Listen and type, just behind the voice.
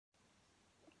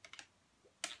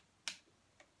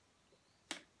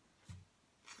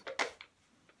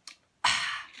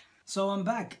So I'm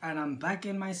back, and I'm back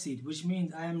in my seat, which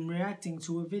means I am reacting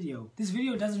to a video. This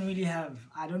video doesn't really have,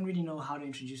 I don't really know how to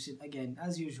introduce it again,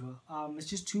 as usual. It's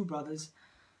just two brothers,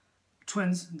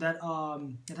 twins, that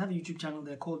have a YouTube channel.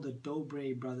 They're called the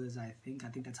Dobre Brothers, I think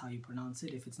that's how you pronounce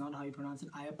it. If it's not how you pronounce it,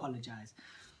 I apologize.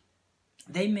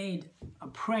 They made a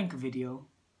prank video.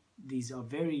 These are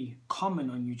very common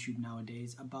on YouTube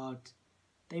nowadays, about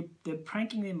they're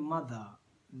pranking their mother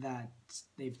that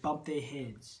they bumped their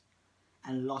heads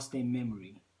and lost their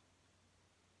memory.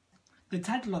 The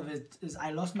title of it is "I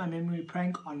lost my memory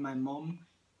prank on my mom,"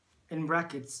 in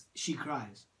brackets, she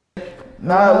cries.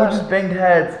 Nah, we just banged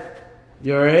heads.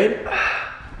 You alright?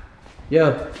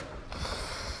 Yo.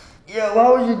 Yo,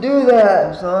 why would you do that?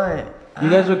 I'm sorry. You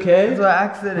guys okay? It's an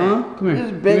accident. Huh? Come here.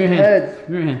 We just banged heads. Give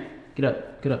me your hand. Get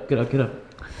up. Get up. Get up. Get up.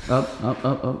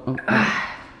 Up.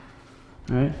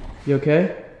 Alright. You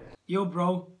okay? Yo,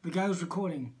 bro, the guy who's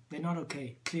recording, they're not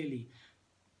okay, clearly.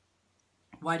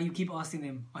 Why do you keep asking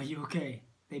them, are you okay?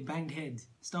 They banged heads.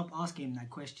 Stop asking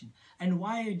that question. And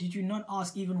why did you not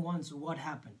ask even once what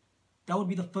happened? That would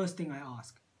be the first thing I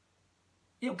ask.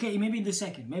 Okay, maybe the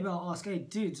second. Maybe I'll ask, hey,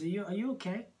 dudes, are you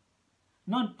okay?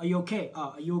 Not, are you okay?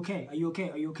 Are you okay? Are you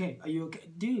okay? Are you okay? Are you okay?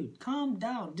 Dude, calm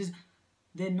down.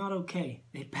 They're not okay.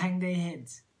 They banged their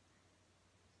heads.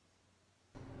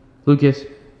 Lucas.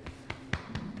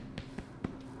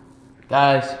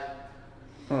 Guys.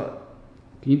 What?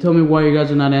 Can you tell me why you guys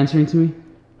are not answering to me?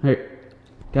 Hey,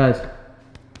 guys.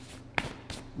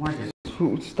 Marcus.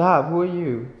 Stop, who are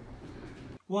you?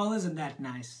 Well, isn't that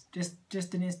nice?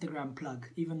 Just an Instagram plug,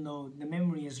 even though the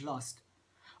memory is lost.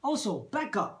 Also,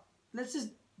 back up. Let's just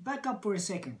back up for a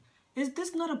second. Is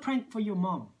this not a prank for your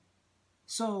mom?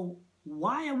 So,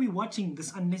 why are we watching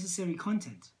this unnecessary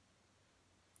content?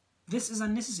 This is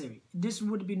unnecessary. This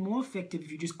would have been more effective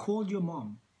if you just called your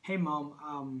mom. Hey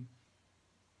mom,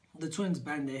 the twins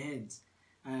banged their heads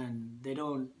and they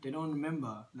don't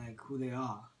remember like who they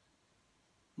are.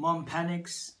 Mom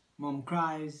panics, mom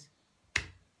cries.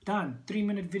 Done.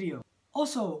 3-minute video.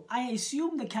 Also, I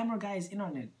assume the camera guy is in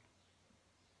on it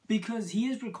because he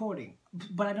is recording,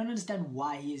 but I don't understand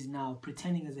why he is now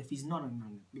pretending as if he's not in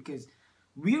on it, because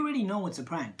we already know it's a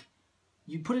prank.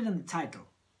 You put it in the title.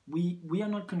 We are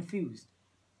not confused.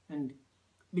 And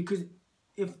because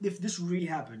if this really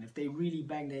happened, if they really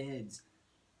bang their heads,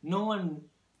 no one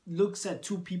looks at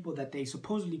two people that they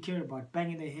supposedly care about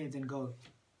banging their heads and go,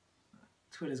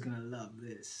 Twitter's gonna love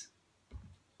this.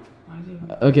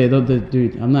 Okay,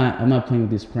 dude, I'm not playing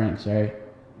with these pranks, alright?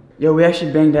 Yo, we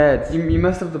actually banged heads. You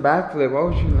messed up the backflip. Why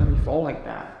would you let me fall like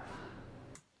that?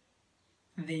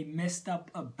 They messed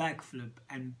up a backflip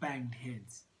and banged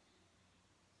heads.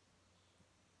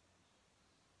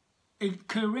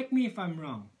 Correct me if I'm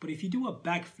wrong, but if you do a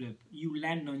backflip, you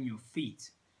land on your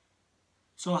feet.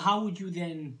 So how would you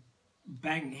then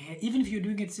bang head? Even if you're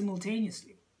doing it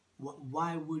simultaneously,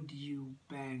 why would you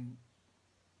bang?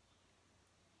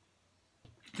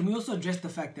 Can we also address the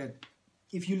fact that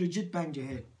if you legit banged your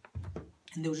head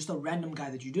and there was just a random guy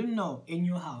that you didn't know in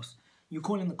your house, you're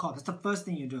calling the cops. That's the first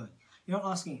thing you're doing. You're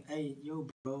not asking, hey, yo,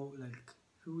 bro, like,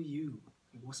 who are you?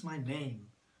 Like, what's my name?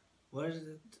 What is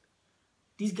it?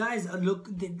 These guys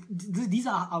these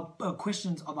are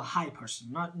questions of a high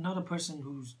person, not a person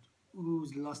who's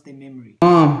lost their memory.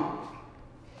 Hello?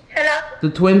 The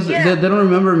twins, Yeah. they don't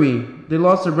remember me. They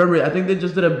lost their memory. I think they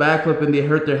just did a backflip and they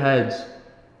hurt their heads.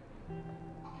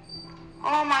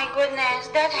 Oh my goodness,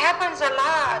 that happens a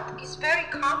lot. It's very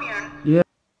common. Yeah.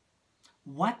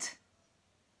 What?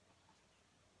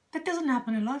 That doesn't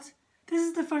happen a lot. This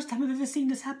is the first time I've ever seen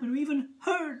this happen or even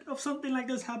heard of something like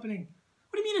this happening.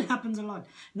 What do you mean it happens a lot?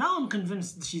 Now I'm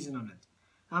convinced she's in on it.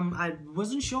 I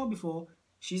wasn't sure before.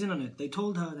 She's in on it. They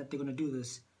told her that they're going to do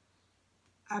this.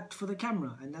 Act for the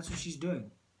camera, and that's what she's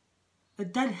doing.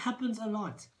 That happens a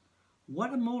lot.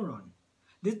 What a moron.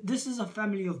 This is a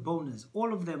family of boners.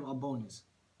 All of them are boners.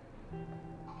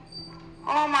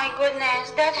 Oh my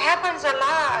goodness, that happens a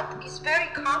lot. It's very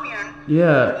common.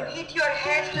 Yeah. When you hit your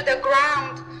head to the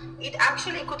ground, it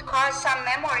actually could cause some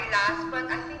memory loss,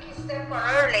 but I think it's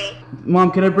temporarily.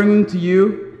 Mom, can I bring them to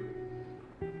you?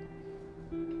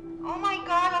 Oh my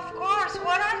god, of course.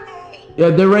 What are they? Yeah,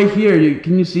 they're right here.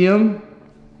 Can you see them?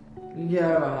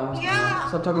 Yeah. Yeah.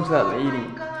 Stop talking to that Oh lady.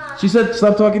 my god. She said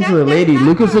stop talking to the lady.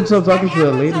 Lucas said stop talking to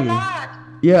the lady. That happens a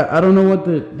lot. Yeah, I don't know what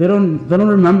they don't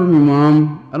remember me,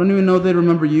 Mom. I don't even know they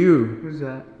remember you. Who's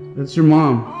that? That's your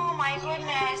mom. Oh my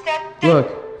goodness.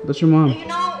 Look, that's your mom. You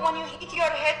know, when you hit your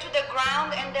head to the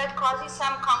ground and that causes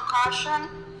some concussion,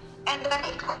 and then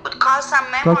it could cause some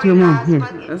memory Talk to your mom. loss, Here.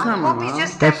 but That's I not my hope it's mom.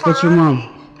 just That's your mom.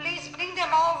 temporary. Please bring them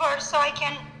over so I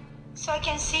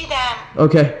can see them.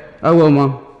 Okay, I will,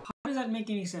 Mom. How make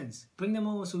any sense. Bring them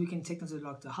over so we can take them to the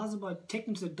doctor. How's about take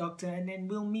them to the doctor and then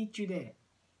we'll meet you there?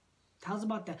 How's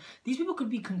about that? These people could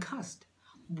be concussed.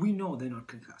 We know they're not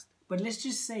concussed. But let's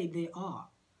just say they are.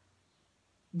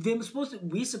 We're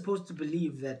supposed to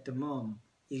believe that the mom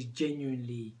is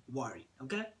genuinely worried,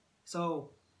 okay?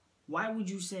 So why would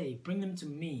you say bring them to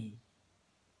me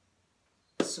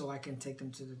so I can take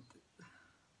them to the...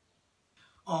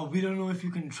 Oh, we don't know if you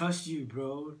can trust you,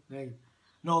 bro. Like,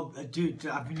 no, dude,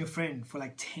 I've been your friend for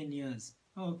like 10 years.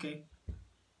 Oh, okay.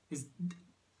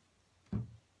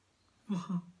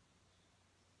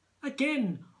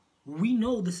 Again, we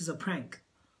know this is a prank.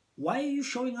 Why are you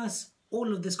showing us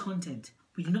all of this content?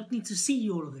 We do not need to see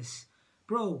all of this.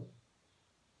 Bro,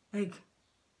 like,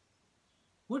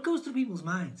 what goes through people's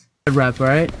minds? Wrap,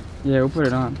 alright? Yeah, we'll put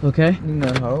it on. Okay? Think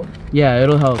that'll help? Yeah,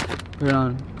 it'll help. Put it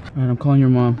on. Alright, I'm calling your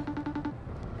mom.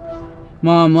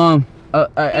 Mom,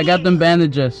 I got them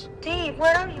bandages. Dave,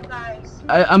 where are you guys?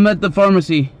 I'm at the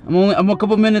pharmacy. I'm a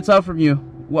couple minutes out from you.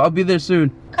 Well, I'll be there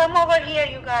soon. Come over here,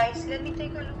 you guys. Let me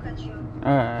take a look at you.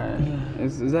 Alright.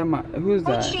 Is that my... Who's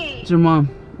that? Pucci, It's your mom.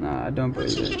 Nah, I don't believe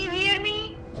Pucci, it. can you hear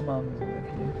me? My mom isn't with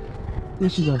you.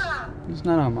 Yes, she does. Chica, It's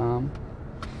not our mom.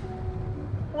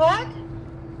 what?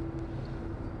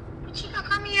 Chica,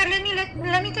 come here.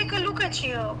 Let me take a look at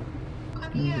you.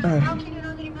 Come here. Alright. How can you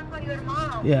not remember your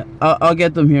mom? Yeah, I'll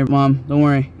get them here, Mom. Don't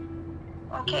worry.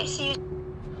 Okay, see you.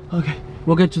 Okay,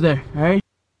 we'll get you there, alright?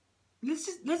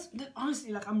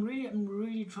 Honestly, like, I'm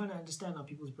really trying to understand how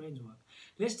people's brains work.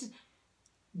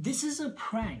 This is a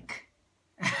prank.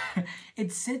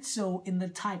 It said so in the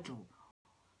title.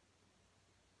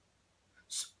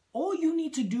 So all you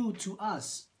need to do to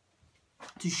us,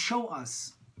 to show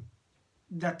us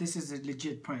that this is a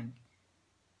legit prank,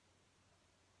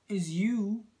 is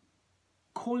you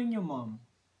calling your mom,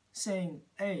 saying,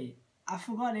 hey, I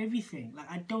forgot everything. Like,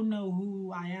 I don't know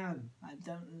who I am.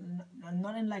 I'm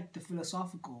not in like the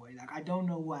philosophical way. Like, I don't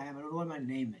know who I am. I don't know what my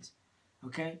name is.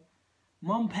 Okay?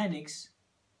 Mom panics,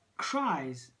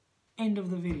 cries, end of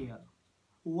the video.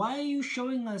 Why are you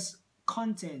showing us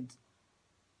content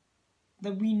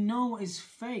that we know is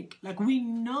fake? Like, we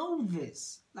know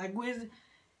this. Like, where's...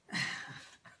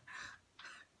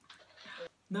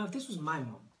 Now, if this was my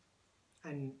mom,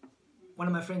 and one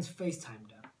of my friends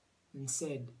FaceTimed her and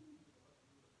said,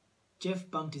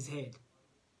 Jeff bumped his head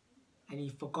and he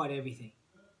forgot everything.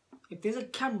 If there's a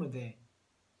camera there,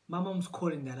 my mom's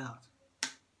calling that out.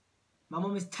 My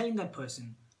mom is telling that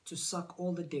person to suck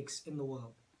all the dicks in the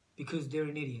world because they're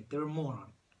an idiot, they're a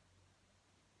moron.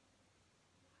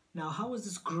 Now, how is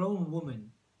this grown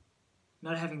woman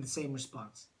not having the same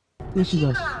response? Yes, she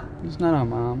does. It's not our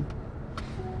mom.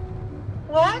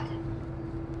 What?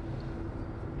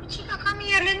 Chica, come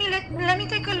here. Let me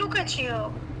take a look at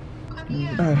you. Come here.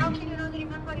 Alright. How can you not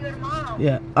remember your mom?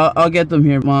 Yeah, I'll get them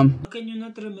here, Mom. How can you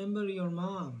not remember your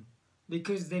mom?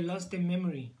 Because they lost their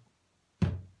memory.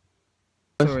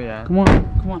 Where we at? Come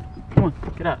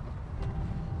on, get out.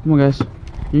 Come on, guys.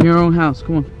 You're in your own house,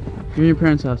 come on. You're in your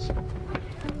parents' house.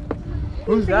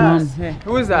 Who's that? Mom, hey.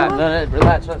 Who is that? No,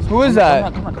 relax. Who is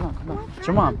that? Come on. It's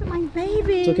your mom. My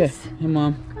babies. It's okay. Hey,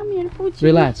 Mom. Come here, Pucci.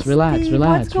 Relax. Steve,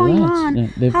 What's going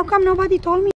on? Yeah, How come nobody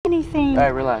told me anything?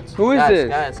 Alright, relax. Who is guys,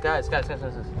 this? Guys.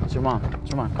 It's your mom.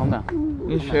 Calm down.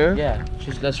 You sure? Yeah,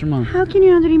 that's your mom. How can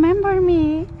you not remember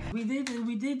me? We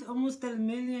did almost 1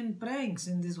 million pranks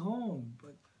in this home,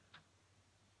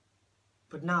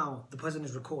 but now the person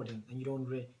is recording, and you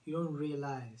don't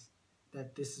realize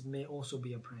that this may also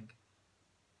be a prank.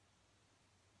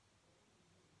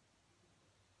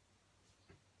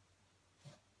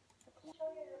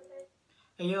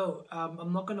 Hey yo,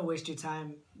 I'm not gonna waste your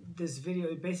time. This video,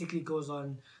 it basically goes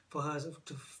on for her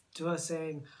to her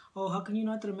saying, "Oh, how can you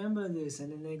not remember this?"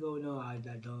 And then they go, "No, I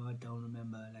don't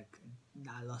remember. Like,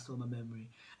 I lost all my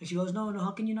memory." And she goes, "No,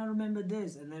 how can you not remember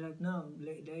this?" And they're like, "No,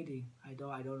 lady, I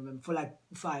don't remember," for like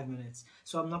 5 minutes.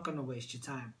 So I'm not gonna waste your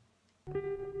time.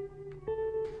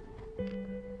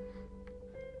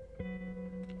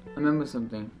 I remember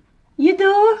something. You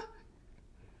do?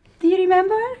 Do you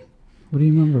remember? What do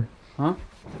you remember? Huh?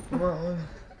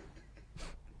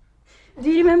 Do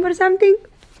you remember something?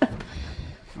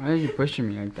 Why are you pushing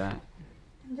me like that?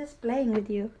 I'm just playing with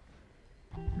you.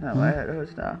 No, my head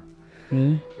hurts now.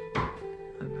 Really?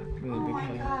 Really Oh big my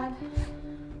head. god.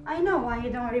 I know why you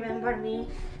don't remember me.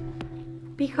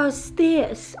 Because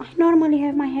this, I normally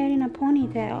have my hair in a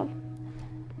ponytail.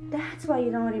 That's why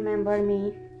you don't remember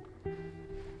me.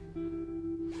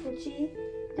 Pucci,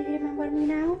 do you remember me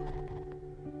now?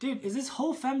 Dude, is this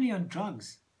whole family on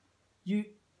drugs?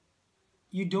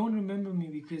 You don't remember me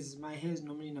because my hair is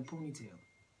normally in a ponytail.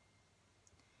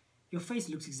 Your face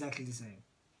looks exactly the same.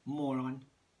 moron.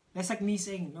 That's like me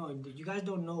saying, no, you guys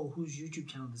don't know whose YouTube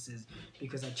channel this is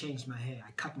because I changed my hair.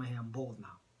 I cut my hair, I'm bald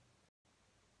now.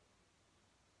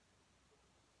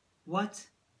 What?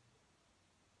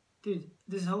 Dude,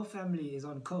 this whole family is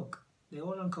on coke. They're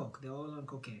all on coke. They're all on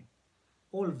cocaine.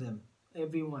 All of them.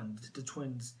 Everyone. The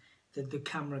twins. The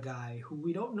camera guy, who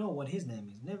we don't know what his name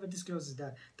is. Never discloses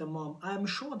that. The mom. I'm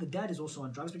sure the dad is also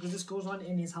on drugs because this goes on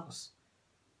in his house.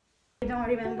 You don't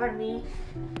remember me.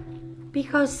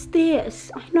 Because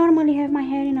this, I normally have my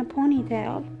hair in a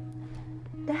ponytail.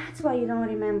 That's why you don't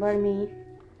remember me.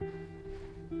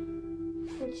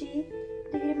 Fuji,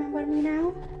 do you remember me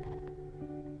now?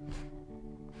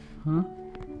 Huh?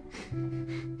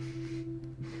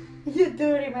 You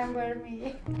do remember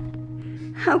me.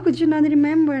 How could you not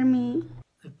remember me?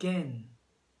 Again.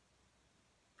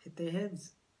 Hit their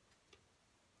heads.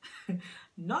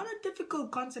 Not a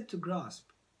difficult concept to grasp.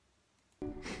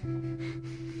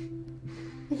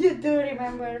 You do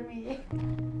remember me.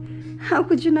 How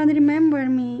could you not remember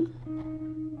me?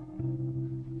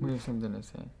 We have something to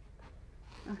say.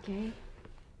 Okay.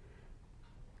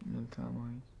 No, tell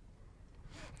me.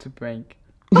 It's a prank.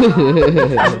 What?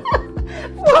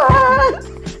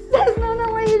 That's not the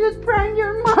way you just prank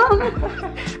your mom.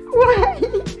 Why?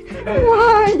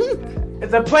 Why?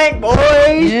 It's a prank,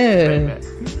 boys! Yeah.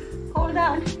 Hold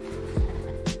on.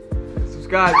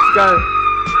 Subscribe.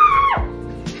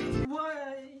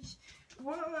 Why?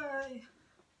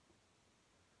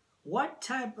 What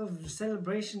type of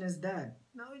celebration is that?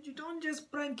 No, you don't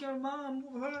just prank your mom.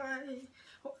 Why?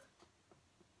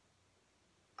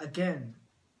 Again,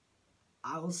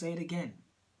 I will say it again.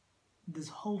 This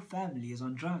whole family is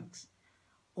on drugs.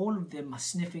 All of them are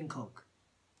sniffing coke.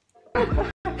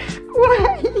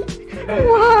 Why?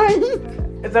 Why?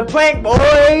 It's a prank,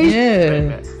 boys!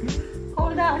 Yeah.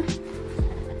 Hold on.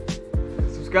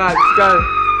 Subscribe.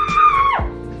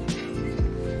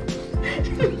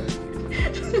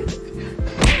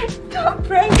 Don't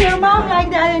prank your mom like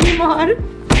that anymore.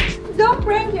 Don't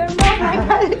prank your mom like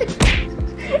that.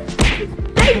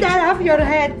 Take that off your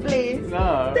head, please.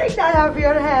 No. Take that off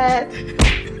your head.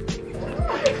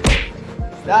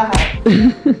 Stop.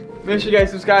 Make sure you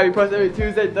guys subscribe. We post every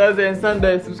Tuesday, Thursday, and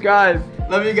Sunday. Subscribe.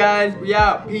 Love you guys. We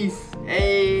out. Peace.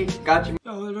 Hey, got you.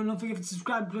 Oh, don't forget to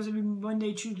subscribe because it'll be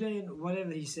Monday, Tuesday, and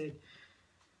whatever he said.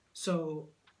 So,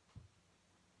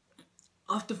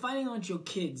 after finding out your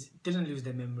kids didn't lose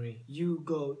their memory, you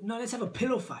go, no, let's have a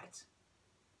pillow fight.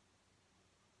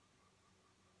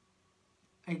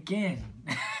 Again,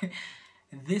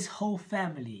 this whole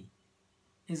family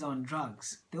is on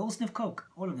drugs. They all sniff coke,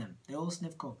 all of them. They all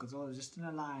sniff coke. It's all just in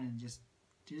a line, just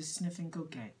sniffing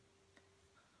cocaine.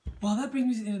 Well, that brings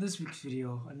me to the end of this week's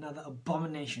video. Another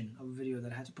abomination of a video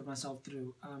that I had to put myself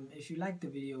through. If you liked the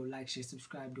video, like, share,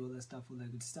 subscribe, do all that stuff, all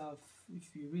that good stuff.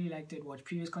 If you really liked it, watch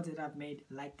previous content that I've made,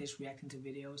 like this, reacting to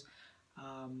videos.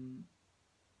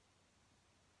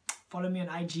 Follow me on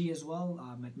IG as well,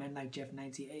 at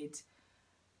manlikejeff98.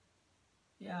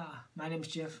 Yeah, my name's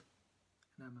Jeff,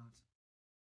 and I'm out.